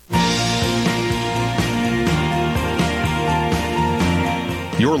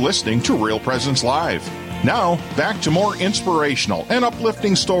You're listening to Real Presence Live. Now, back to more inspirational and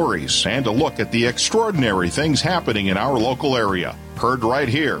uplifting stories and a look at the extraordinary things happening in our local area. Heard right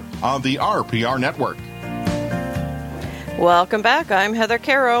here on the RPR Network. Welcome back. I'm Heather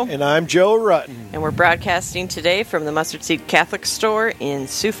Caro. And I'm Joe Rutten. And we're broadcasting today from the Mustard Seed Catholic Store in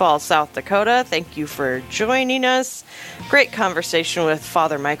Sioux Falls, South Dakota. Thank you for joining us. Great conversation with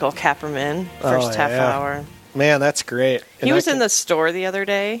Father Michael Kapperman, first half hour. Man, that's great. He was in the store the other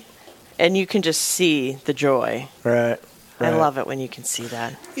day, and you can just see the joy. Right. I love it when you can see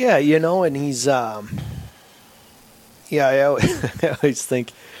that. Yeah, and he's, I always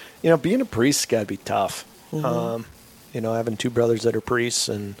think, being a priest's got to be tough. Mm-hmm. Having two brothers that are priests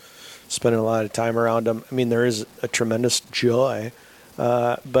and spending a lot of time around them. I mean, there is a tremendous joy,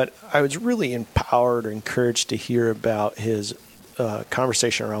 but I was really empowered or encouraged to hear about his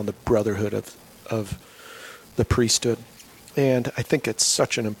conversation around the brotherhood of the priesthood. And I think it's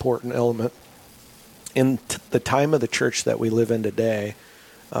such an important element in the time of the church that we live in today.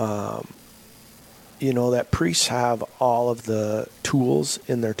 That priests have all of the tools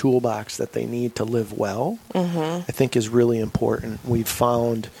in their toolbox that they need to live well, I think is really important. We've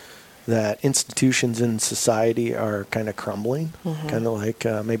found that institutions in society are kind of crumbling, kind of like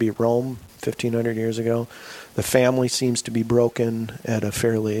maybe Rome 1,500 years ago. The family seems to be broken at a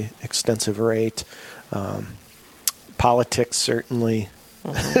fairly extensive rate. Politics certainly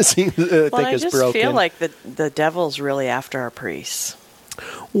seems, is broken. I just feel like the devil's really after our priests.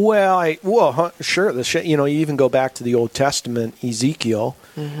 Well, sure. You even go back to the Old Testament, Ezekiel,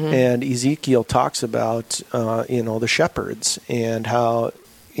 and Ezekiel talks about, the shepherds and how,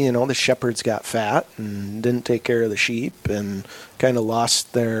 the shepherds got fat and didn't take care of the sheep and kind of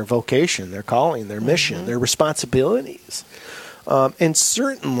lost their vocation, their calling, their mission, their responsibilities. And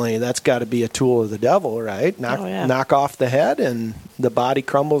certainly that's got to be a tool of the devil, right? Knock off the head and the body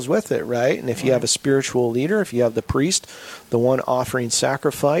crumbles with it, right? And if you have a spiritual leader, if you have the priest, the one offering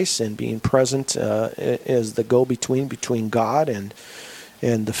sacrifice and being present as the go-between God and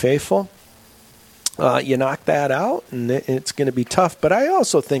the faithful, you knock that out and it's going to be tough. But I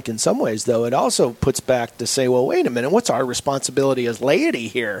also think in some ways, though, it also puts back to say, well, wait a minute, what's our responsibility as laity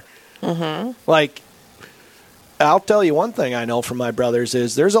here? I'll tell you one thing I know from my brothers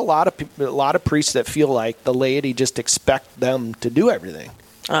is there's a lot of priests that feel like the laity just expect them to do everything.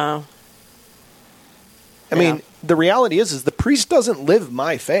 I mean, the reality is the priest doesn't live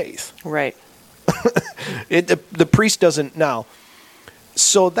my faith. Right. The priest doesn't now.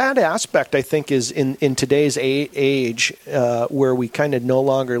 So that aspect, I think, is in today's age where we kind of no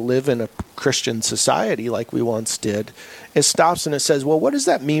longer live in a Christian society like we once did. It stops and it says, well, what does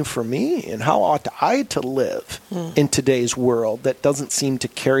that mean for me? And how ought I to live in today's world that doesn't seem to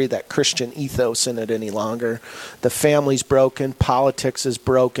carry that Christian ethos in it any longer? The family's broken, politics is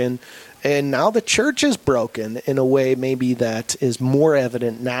broken, and now the church is broken in a way maybe that is more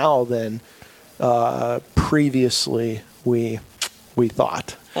evident now than previously we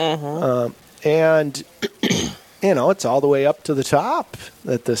thought. And, it's all the way up to the top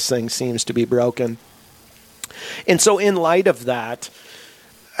that this thing seems to be broken. And so in light of that,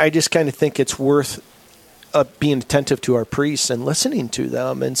 I just kind of think it's worth being attentive to our priests and listening to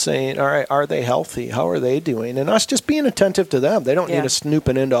them and saying, all right, are they healthy? How are they doing? And us just being attentive to them. They don't need us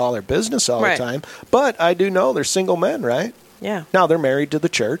snooping into all their business all the time. But I do know they're single men, right? Yeah. Now, they're married to the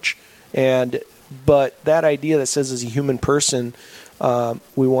church. But that idea that says as a human person,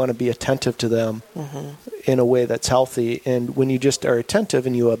 we want to be attentive to them in a way that's healthy. And when you just are attentive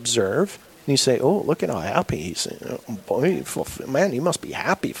and you observe, and you say, oh, look at how happy he's. Boy, man, you must be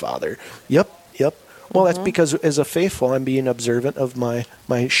happy, Father. Yep. Well, that's because as a faithful, I'm being observant of my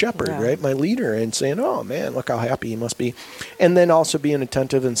shepherd, right? My leader, and saying, oh, man, look how happy he must be. And then also being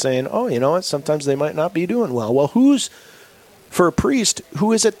attentive and saying, oh, you know what, sometimes they might not be doing well. Well, for a priest,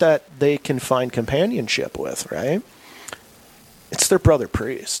 who is it that they can find companionship with, right? It's their brother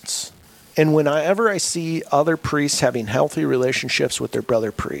priests. And whenever I see other priests having healthy relationships with their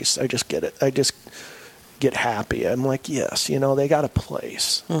brother priests, I just get it. I just get happy. I'm like, yes, they got a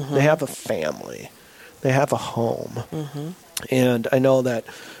place. They have a family. They have a home. And I know that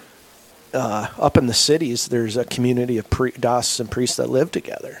up in the cities, there's a community of diocesan priests that live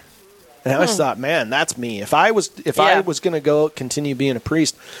together. And I always thought, man, that's me. If I was going to go continue being a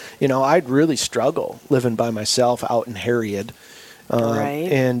priest, I'd really struggle living by myself out in Harriet.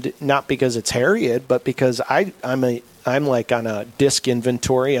 And not because it's Harriet, but because I'm like on a disc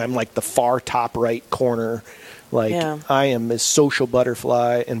inventory. I'm like the far top right corner. I am as social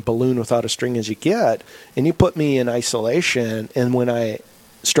butterfly and balloon without a string as you get. And you put me in isolation, and when I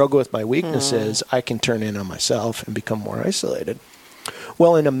struggle with my weaknesses, I can turn in on myself and become more isolated.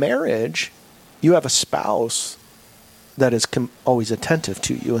 Well, in a marriage, you have a spouse that is always attentive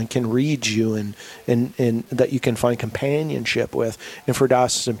to you and can read you and that you can find companionship with. And for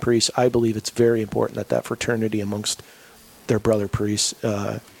diocesan priests, I believe it's very important that that fraternity amongst their brother priests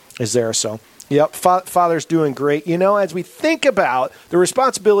is there. So, yep, Father's doing great. You know, as we think about the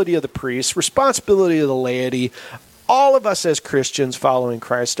responsibility of the priests, responsibility of the laity, all of us as Christians following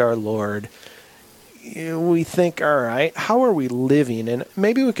Christ our Lord, we think, all right, how are we living? And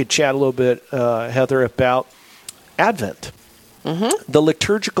maybe we could chat a little bit, Heather, about Advent. Mm-hmm. The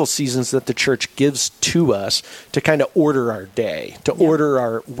liturgical seasons that the church gives to us to kind of order our day, to order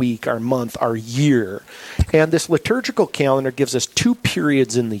our week, our month, our year. And this liturgical calendar gives us 2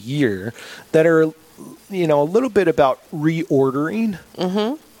 periods in the year that are, you know, a little bit about reordering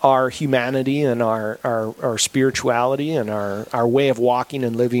our humanity and our spirituality and our way of walking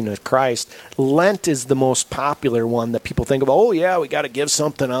and living with Christ. Lent is the most popular one that people think about. Oh, yeah, we got to give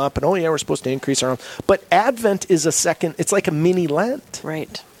something up. And, oh, yeah, we're supposed to increase our own. But Advent is a second. It's like a mini Lent.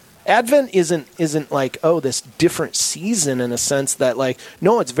 Right. Advent isn't like, oh, this different season in a sense that, like,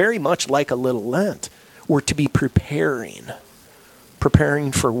 no, it's very much like a little Lent. We're to be preparing.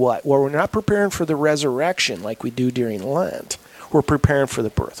 Preparing for what? Well, we're not preparing for the resurrection like we do during Lent. We're preparing for the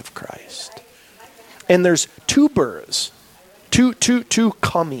birth of Christ. And there's 2 births, two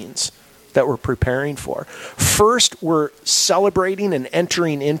comings that we're preparing for. First, we're celebrating and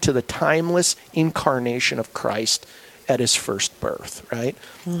entering into the timeless incarnation of Christ at his first birth, right?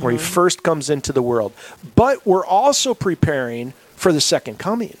 Mm-hmm. Where he first comes into the world. But we're also preparing for the second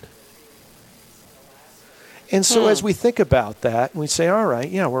coming. And so as we think about that, we say, all right,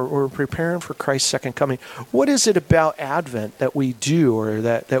 yeah, we're preparing for Christ's second coming. What is it about Advent that we do or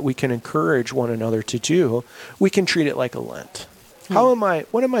that we can encourage one another to do? We can treat it like a Lent.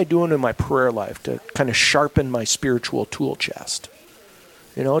 What am I doing in my prayer life to kind of sharpen my spiritual tool chest?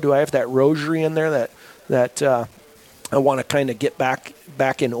 You know, do I have that rosary in there that I want to kind of get back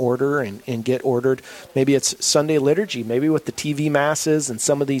in order and get ordered? Maybe it's Sunday liturgy, maybe with the TV masses and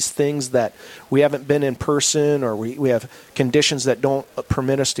some of these things that we haven't been in person, or we have conditions that don't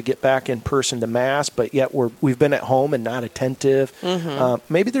permit us to get back in person to Mass, but yet we've been at home and not attentive.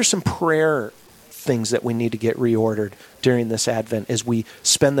 Mm-hmm. Maybe there's some prayer things that we need to get reordered during this Advent as we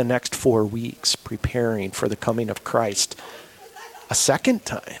spend the next 4 weeks preparing for the coming of Christ a second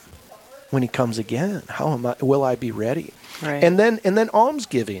time. When he comes again, will I be ready? Right. And then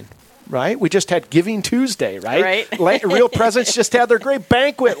almsgiving, right? We just had Giving Tuesday, right? Real Presence just had their great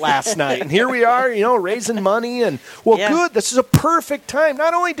banquet last night, and here we are, you know, raising money, and good. This is a perfect time.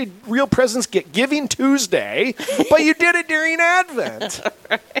 Not only did Real Presence get Giving Tuesday, but you did it during Advent.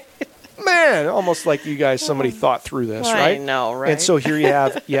 Right. Man, almost like you guys, somebody thought through this, right? I know, right? And so here you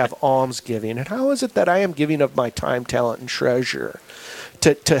have almsgiving, and how is it that I am giving of my time, talent, and treasure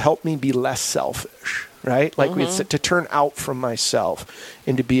to help me be less selfish, right? Like we said, to turn out from myself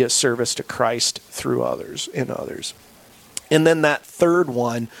and to be a service to Christ through others and others. And then that third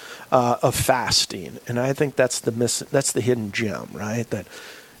one of fasting, and I think that's the hidden gem, right? That,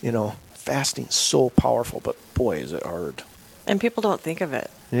 you know, fasting's so powerful, but boy, is it hard. And people don't think of it.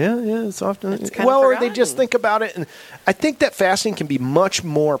 Yeah, it's often or they just think about it, and I think that fasting can be much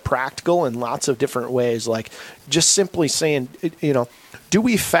more practical in lots of different ways. Like just simply saying, you know, do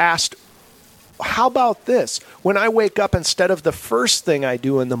we fast? How about this? When I wake up, instead of the first thing I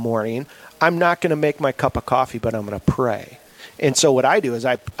do in the morning, I'm not going to make my cup of coffee, but I'm going to pray. And so what I do is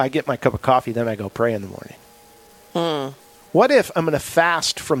I get my cup of coffee, then I go pray in the morning. What if I'm going to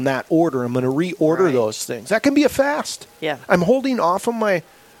fast from that order? I'm going to reorder those things. That can be a fast. Yeah. I'm holding off on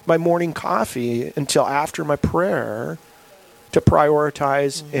my morning coffee until after my prayer to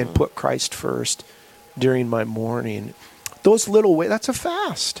prioritize and put Christ first during my morning. Those little ways, that's a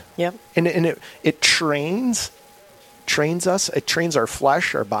fast. Yep. And it trains us. It trains our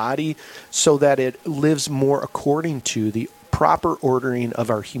flesh, our body, so that it lives more according to the proper ordering of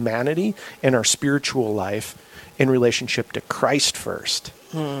our humanity and our spiritual life in relationship to Christ first,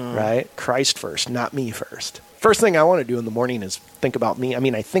 right? Christ first, not me first. First thing I want to do in the morning is think about me. I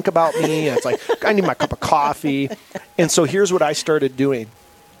mean, I think about me. And it's like, I need my cup of coffee. And so here's what I started doing.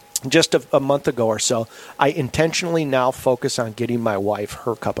 Just a month ago or so, I intentionally now focus on getting my wife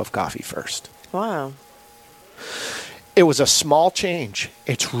her cup of coffee first. Wow. It was a small change.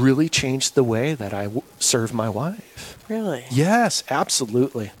 It's really changed the way that I serve my wife. Really? Yes,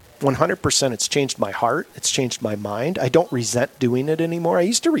 absolutely. 100%, it's changed my heart. It's changed my mind. I don't resent doing it anymore. I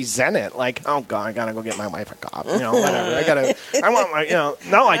used to resent it, like, oh God, I gotta go get my wife a coffee. Whatever. I want my,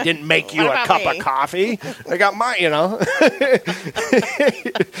 no, I didn't make you a cup of coffee. I got my,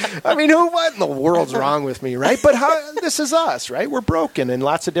 I mean, what in the world's wrong with me, right? But this is us, right? We're broken in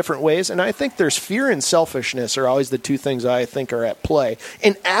lots of different ways, and I think there's fear and selfishness are always the two things I think are at play.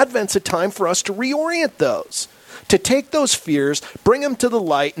 And Advent's a time for us to reorient those. To take those fears, bring them to the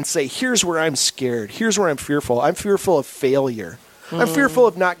light, and say, here's where I'm scared. Here's where I'm fearful. I'm fearful of failure. I'm fearful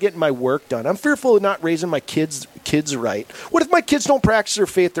of not getting my work done. I'm fearful of not raising my kids right. What if my kids don't practice their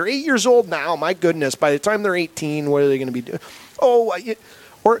faith? They're 8 years old now. My goodness, by the time they're 18, what are they going to be doing? Or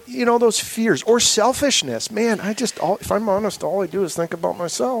those fears. Or selfishness. Man, if I'm honest, all I do is think about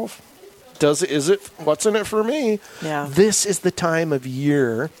myself. What's in it for me? Yeah. This is the time of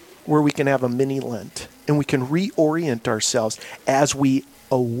year where we can have a mini Lent and we can reorient ourselves as we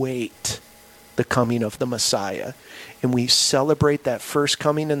await the coming of the Messiah. And we celebrate that first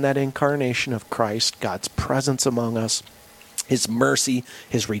coming and that incarnation of Christ, God's presence among us, His mercy,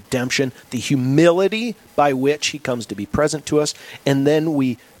 His redemption, the humility by which He comes to be present to us. And then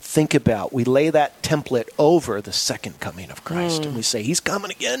we lay that template over the second coming of Christ. And we say, He's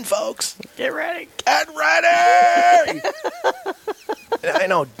coming again, folks. Get ready. Get ready! I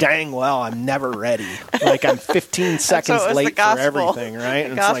know dang well I'm never ready. Like I'm 15 seconds late for everything, right?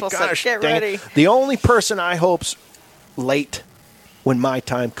 The gospel said, get ready. The only person I hope's late when my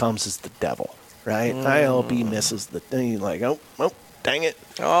time comes is the devil, right? I hope he misses the thing. Like, oh, dang it.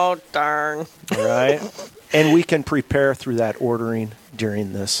 Oh, darn. Right? And we can prepare through that ordering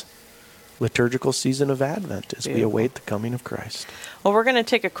during this liturgical season of Advent as we await the coming of Christ. Well, we're going to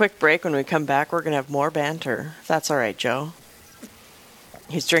take a quick break. When we come back, we're going to have more banter. If that's all right, Joe.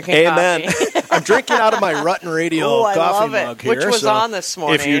 He's drinking Amen. coffee. I'm drinking out of my Rutten Radio coffee mug here. Which was on this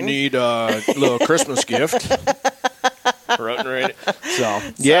morning. If you need a little Christmas gift. Rutten Radio. So,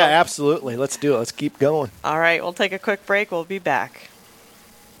 yeah, absolutely. Let's do it. Let's keep going. All right. We'll take a quick break. We'll be back.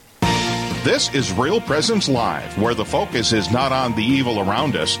 This is Real Presence Live, where the focus is not on the evil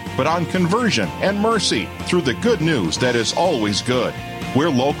around us, but on conversion and mercy through the good news that is always good. We're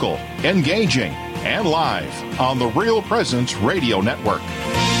local, engaging, and live on the Real Presence Radio Network.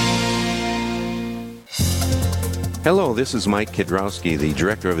 Hello, this is Mike Kidrowski, the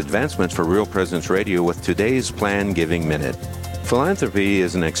Director of Advancements for Real Presence Radio with today's Plan Giving Minute. Philanthropy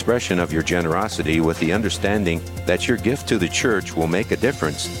is an expression of your generosity with the understanding that your gift to the church will make a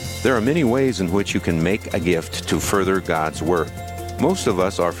difference. There are many ways in which you can make a gift to further God's work. Most of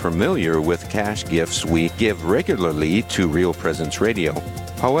us are familiar with cash gifts we give regularly to Real Presence Radio.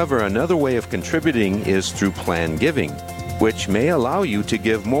 However, another way of contributing is through plan giving, which may allow you to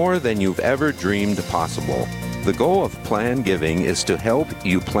give more than you've ever dreamed possible. The goal of plan giving is to help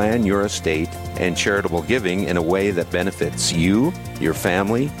you plan your estate and charitable giving in a way that benefits you, your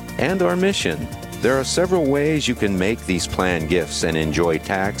family, and our mission. There are several ways you can make these plan gifts and enjoy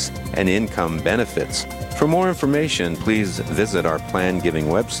tax and income benefits. For more information, please visit our plan giving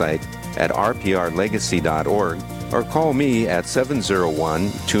website at rprlegacy.org or call me at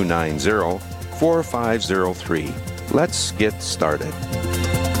 701-290-4503. Let's get started.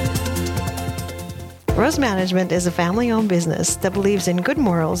 Rose Management is a family-owned business that believes in good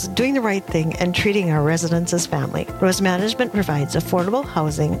morals, doing the right thing, and treating our residents as family. Rose Management provides affordable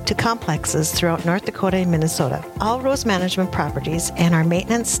housing to complexes throughout North Dakota and Minnesota. All Rose Management properties and our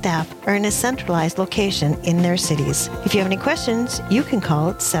maintenance staff are in a centralized location in their cities. If you have any questions, you can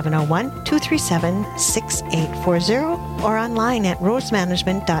call 701-237-6840 or online at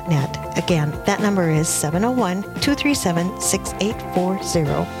rosemanagement.net. Again, that number is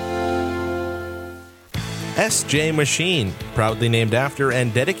 701-237-6840. SJ Machine, proudly named after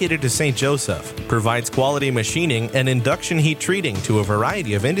and dedicated to St. Joseph, provides quality machining and induction heat treating to a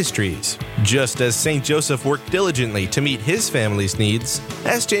variety of industries. Just as St. Joseph worked diligently to meet his family's needs,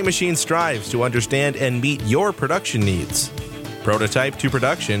 SJ Machine strives to understand and meet your production needs. Prototype to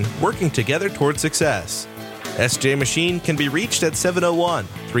production, working together toward success. SJ Machine can be reached at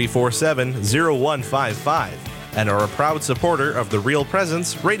 701-347-0155 and are a proud supporter of the Real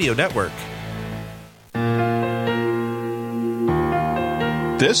Presence Radio Network.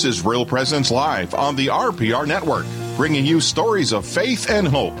 This is Real Presence Live on the RPR Network, bringing you stories of faith and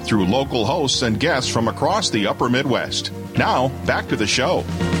hope through local hosts and guests from across the upper Midwest. Now, back to the show.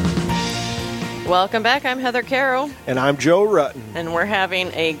 Welcome back. I'm Heather Carroll. And I'm Joe Rutten. And we're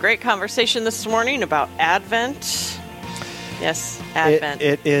having a great conversation this morning about Advent. Yes, Advent.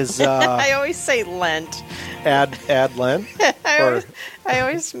 It is... I always say Lent. Adlent. I I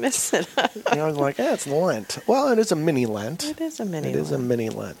always miss it. I was like, it's Lent. Well, it is a mini Lent. It is a mini It Lent. is a mini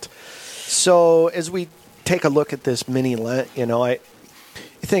Lent. So as we take a look at this mini Lent, I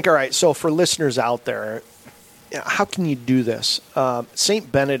think, all right, so for listeners out there, how can you do this?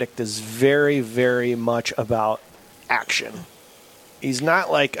 St. Benedict is very, very much about action. He's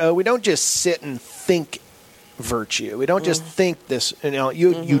not like, we don't just sit and think virtue. We don't just think this,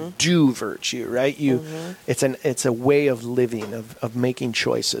 you do virtue, right? It's a way of living, of making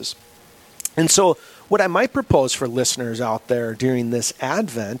choices. And so what I might propose for listeners out there during this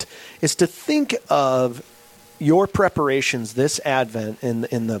Advent is to think of your preparations this Advent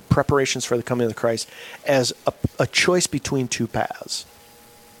in the preparations for the coming of the Christ as a choice between two paths.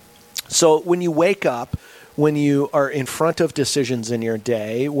 So when you wake up, when you are in front of decisions in your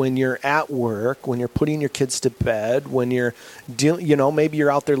day, when you're at work, when you're putting your kids to bed, when you're maybe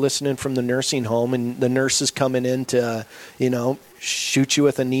you're out there listening from the nursing home and the nurse is coming in to, shoot you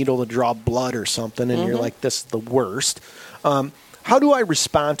with a needle to draw blood or something, and you're like, this is the worst. How do I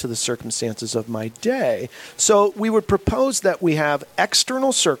respond to the circumstances of my day? So we would propose that we have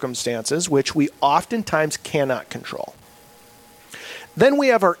external circumstances, which we oftentimes cannot control. Then we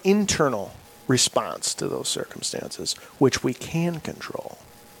have our internal response to those circumstances, which we can control.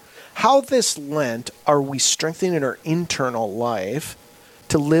 How this Lent are we strengthening our internal life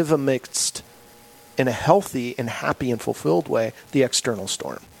to live amidst, in a healthy and happy and fulfilled way, the external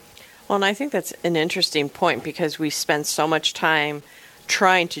storm? Well, and I think that's an interesting point because we spend so much time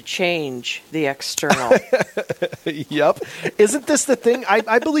trying to change the external. Yep. Isn't this the thing?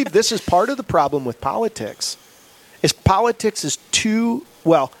 I believe this is part of the problem with politics. Politics is too,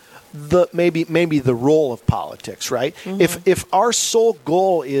 maybe the role of politics, right? If our sole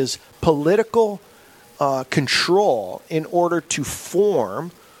goal is political control in order to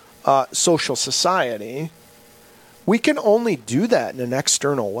form social society, we can only do that in an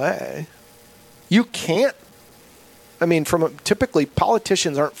external way. You can't. Typically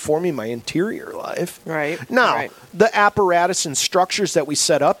politicians aren't forming my interior life. Right. Now, the apparatus and structures that we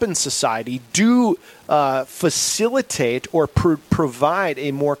set up in society do facilitate or provide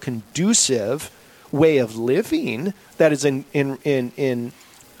a more conducive way of living that is in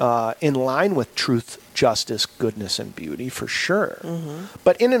line with truth, justice, goodness, and beauty, for sure.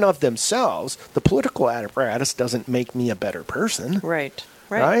 But in and of themselves, the political apparatus doesn't make me a better person. Right.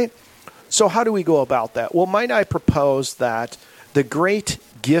 So how do we go about that? Well, might I propose that the great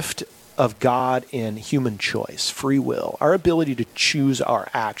gift of God in human choice, free will, our ability to choose our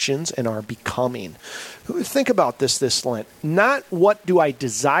actions and our becoming. Think about this Lent. Not what do I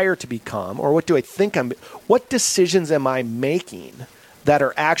desire to become or what do I think what decisions am I making that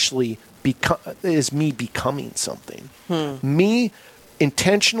are actually is me becoming something. Me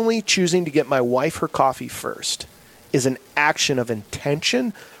intentionally choosing to get my wife her coffee first is an action of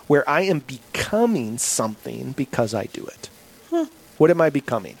intention where I am becoming something because I do it. What am I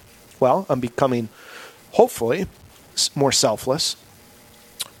becoming? Well, I'm becoming, hopefully, more selfless,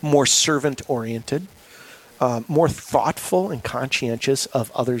 more servant-oriented, more thoughtful and conscientious of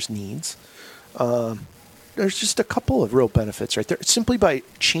others' needs. There's just a couple of real benefits right there, simply by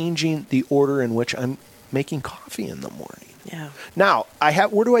changing the order in which I'm making coffee in the morning. Yeah. Now,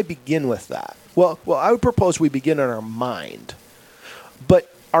 where do I begin with that? Well, I would propose we begin in our mind.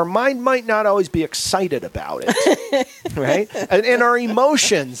 But our mind might not always be excited about it, right? And our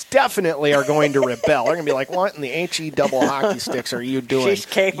emotions definitely are going to rebel. They're going to be like, what in the HE double hockey sticks are you doing? She's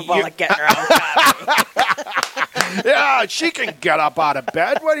capable of getting her own coffee. Yeah, she can get up out of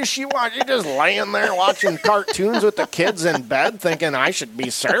bed. What does she want? She's just laying there watching cartoons with the kids in bed thinking I should be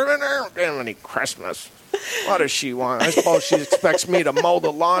serving her? Damn, any Christmas. What does she want? I suppose she expects me to mow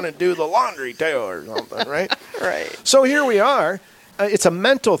the lawn and do the laundry too or something, right? Right. So here we are. It's a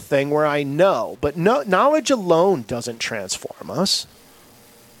mental thing where I know, but knowledge alone doesn't transform us.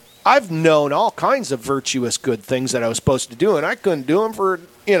 I've known all kinds of virtuous good things that I was supposed to do, and I couldn't do them for,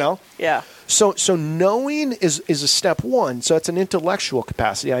 Yeah. So knowing is a step one. So it's an intellectual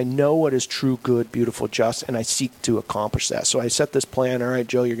capacity. I know what is true, good, beautiful, just, and I seek to accomplish that. So I set this plan. All right,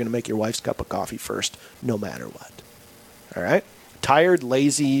 Joe, you're going to make your wife's cup of coffee first, no matter what. All right? Tired,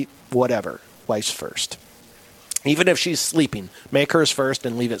 lazy, whatever. Wife's first. Even if she's sleeping, make hers first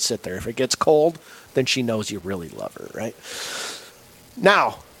and leave it sit there. If it gets cold, then she knows you really love her, right?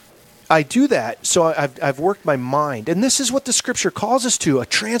 Now, I do that, so I've worked my mind. And this is what the Scripture calls us to, a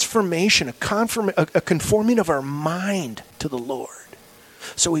transformation, a conforming of our mind to the Lord.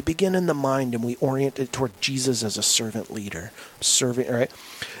 So we begin in the mind and we orient it toward Jesus as a servant leader. Serving, all right?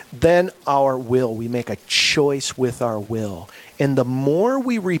 Then our will, we make a choice with our will. And the more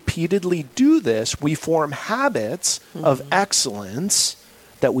we repeatedly do this, we form habits of excellence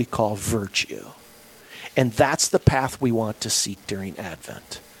that we call virtue. And that's the path we want to seek during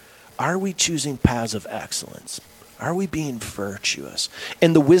Advent. Are we choosing paths of excellence? Are we being virtuous?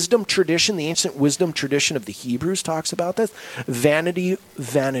 And the wisdom tradition, the ancient wisdom tradition of the Hebrews talks about this. Vanity,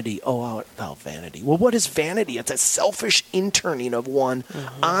 vanity. Oh, vanity. Well, what is vanity? It's a selfish interning of one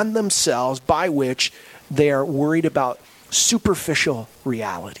on themselves by which they are worried about superficial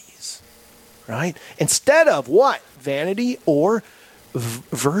realities, right? Instead of what? Vanity or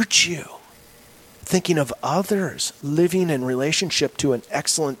virtue. Thinking of others, living in relationship to an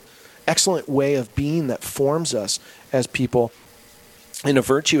excellent way of being that forms us as people in a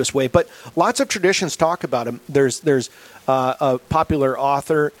virtuous way. But lots of traditions talk about them. There's a popular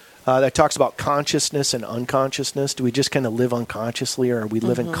author that talks about consciousness and unconsciousness. Do we just kind of live unconsciously, or are we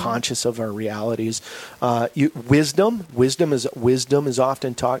living conscious of our realities? Wisdom is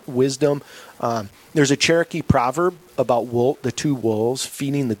often taught. Wisdom. There's a Cherokee proverb about the two wolves,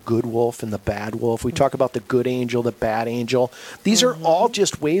 feeding the good wolf and the bad wolf. We talk about the good angel, the bad angel. These are all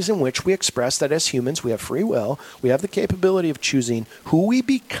just ways in which we express that as humans we have free will. We have the capability of choosing who we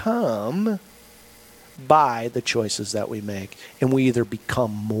become by the choices that we make. And we either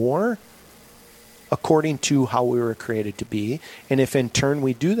become more according to how we were created to be, and if in turn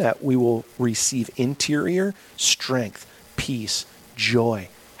we do that, we will receive interior strength, peace, joy,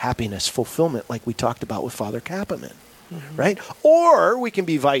 happiness, fulfillment, like we talked about with Father Kappeman, right? Or we can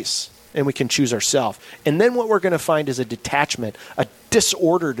be vice, and we can choose ourselves. And then what we're going to find is a detachment, a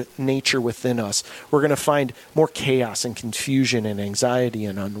disordered nature within us. We're going to find more chaos and confusion and anxiety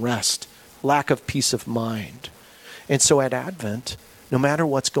and unrest, lack of peace of mind. And so at Advent, no matter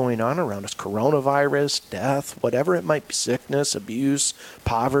what's going on around us, coronavirus, death, whatever it might be, sickness, abuse,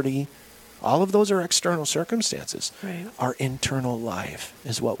 poverty, all of those are external circumstances. Right. Our internal life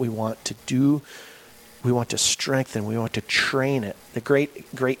is what we want to do. We want to strengthen. We want to train it. The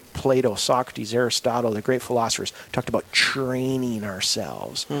great Plato, Socrates, Aristotle, the great philosophers talked about training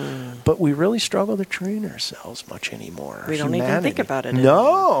ourselves. But we really struggle to train ourselves much anymore. We don't even think about it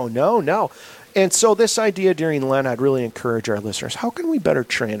anymore. No. And so this idea during Lent, I'd really encourage our listeners, how can we better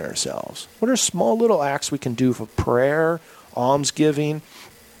train ourselves? What are small little acts we can do for prayer, almsgiving,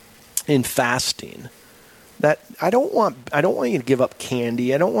 and fasting? That I don't want you to give up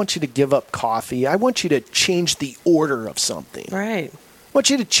candy. I don't want you to give up coffee. I want you to change the order of something. Right. I want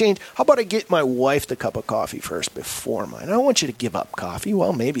you to change. How about I get my wife the cup of coffee first before mine? I don't want you to give up coffee.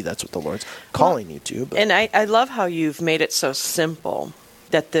 Well, maybe that's what the Lord's calling you to. But. And I love how you've made it so simple,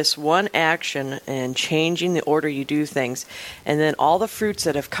 that this one action and changing the order you do things, and then all the fruits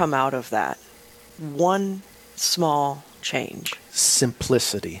that have come out of that, one small change.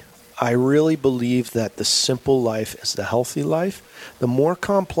 Simplicity. I really believe that the simple life is the healthy life. The more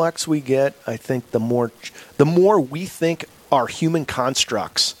complex we get, I think the more we think our human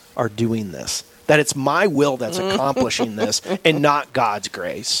constructs are doing this. That it's my will that's accomplishing this and not God's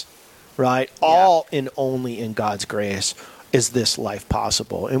grace. Right? Yeah. All and only in God's grace is this life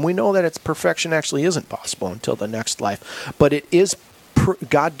possible. And we know that its perfection actually isn't possible until the next life. But it is.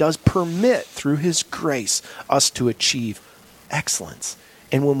 God does permit, through His grace, us to achieve excellence.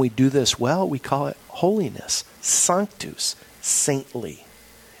 And when we do this well, we call it holiness, sanctus, saintly.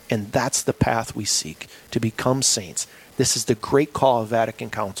 And that's the path we seek, to become saints. This is the great call of Vatican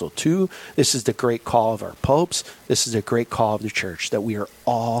Council II. This is the great call of our popes. This is the great call of the church, that we are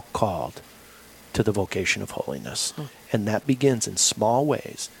all called to the vocation of holiness. And that begins in small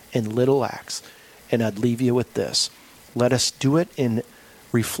ways, in little acts. And I'd leave you with this. Let us do it in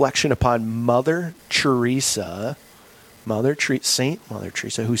reflection upon Mother Teresa, Saint Mother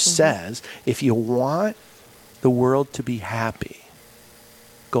Teresa, who says, if you want the world to be happy,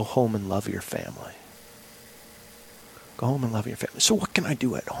 go home and love your family. Go home and love your family. So what can I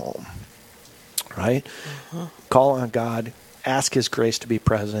do at home? Right? Call on God, ask His grace to be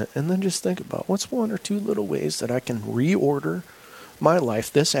present, and then just think about what's one or two little ways that I can reorder my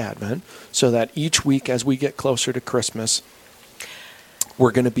life this Advent, so that each week as we get closer to Christmas,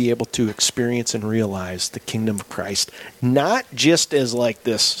 we're going to be able to experience and realize the kingdom of Christ, not just as like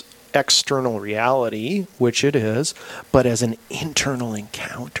this external reality, which it is, but as an internal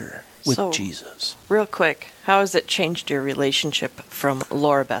encounter with Jesus. Real quick, how has it changed your relationship from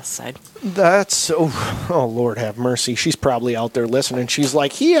Laura Beth's side? That's, oh Lord have mercy. She's probably out there listening. She's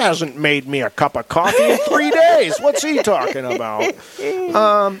like, he hasn't made me a cup of coffee in 3 days. What's he talking about?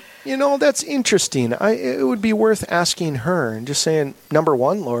 That's interesting. It would be worth asking her and just saying, number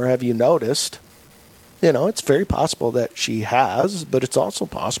one, Laura, have you noticed It's very possible that she has, but it's also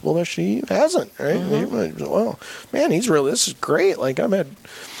possible that she hasn't, right? Mm-hmm. Well, man, this is great. Like,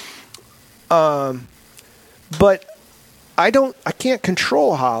 but I can't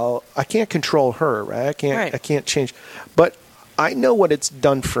control her, right? I can't change, but I know what it's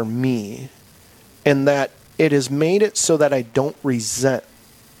done for me, and that it has made it so that I don't resent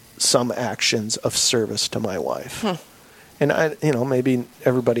some actions of service to my wife. And maybe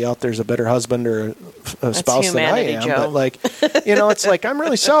everybody out there is a better husband or a spouse than I am. Joe. But like, it's like, I'm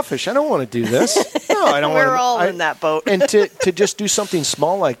really selfish. I don't want to do this. No, I don't. We're all in that boat. And to just do something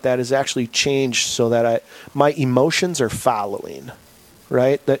small like that is actually changed so that my emotions are following,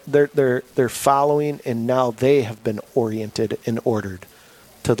 right? That they're following, and now they have been oriented and ordered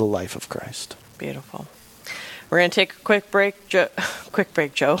to the life of Christ. Beautiful. We're going to take a quick break, Joe. We're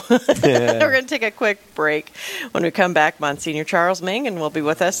going to take a quick break. When we come back, Monsignor Charles Ming, and will be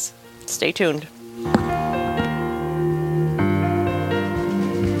with us. Stay tuned.